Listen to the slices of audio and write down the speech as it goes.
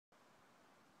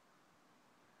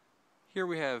Here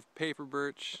we have paper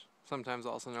birch, sometimes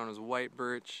also known as white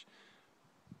birch.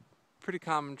 Pretty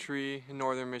common tree in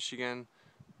northern Michigan,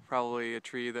 probably a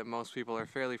tree that most people are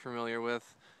fairly familiar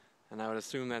with, and I would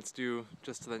assume that's due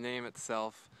just to the name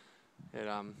itself.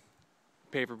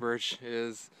 Paper birch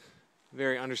is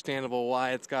very understandable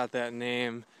why it's got that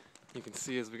name. You can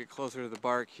see as we get closer to the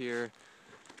bark here,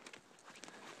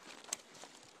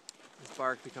 this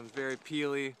bark becomes very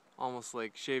peely, almost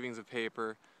like shavings of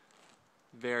paper.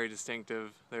 Very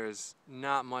distinctive. There's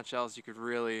not much else you could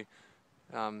really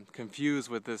confuse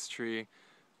with this tree.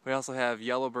 We also have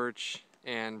yellow birch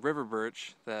and river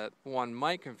birch that one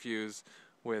might confuse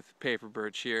with paper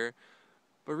birch here,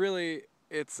 but really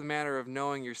it's a matter of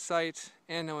knowing your site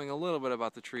and knowing a little bit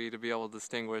about the tree to be able to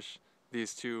distinguish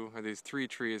these three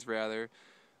trees rather.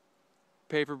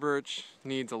 Paper birch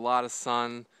needs a lot of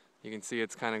sun. You can see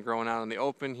it's kind of growing out in the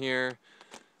open here.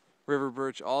 River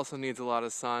birch also needs a lot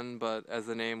of sun, but as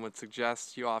the name would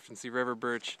suggest, you often see river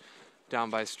birch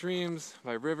down by streams,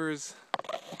 by rivers.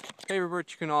 Paper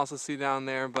birch you can also see down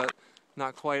there, but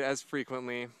not quite as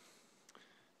frequently.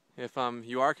 If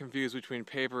you are confused between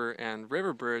paper and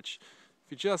river birch,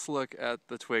 if you just look at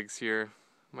the twigs here,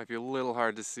 it might be a little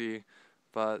hard to see,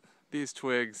 but these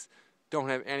twigs don't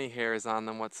have any hairs on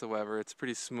them whatsoever. It's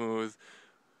pretty smooth,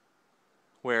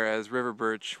 whereas river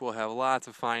birch will have lots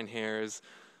of fine hairs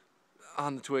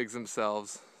on the twigs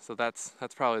themselves. So that's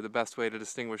probably the best way to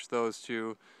distinguish those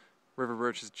two. River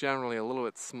birch is generally a little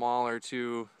bit smaller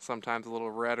too, sometimes a little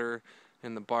redder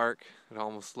in the bark. It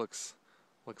almost looks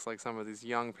like some of these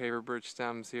young paper birch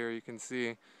stems here you can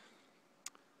see.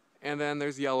 And then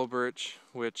there's yellow birch,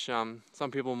 which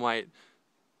some people might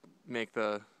make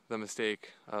the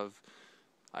mistake of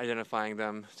identifying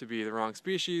them to be the wrong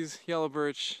species. Yellow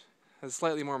birch has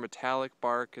slightly more metallic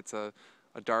bark. It's a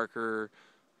darker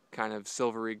kind of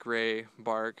silvery gray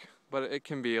bark, but it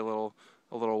can be a little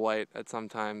white at some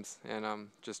times, and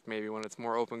just maybe when it's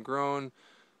more open grown,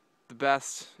 the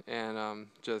best and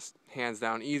just hands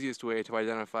down easiest way to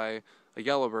identify a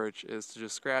yellow birch is to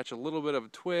just scratch a little bit of a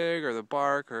twig or the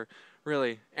bark or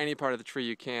really any part of the tree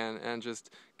you can and just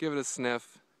give it a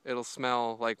sniff. It'll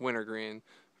smell like wintergreen,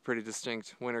 a pretty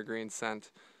distinct wintergreen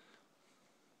scent.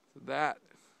 So that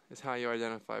is how you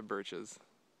identify birches.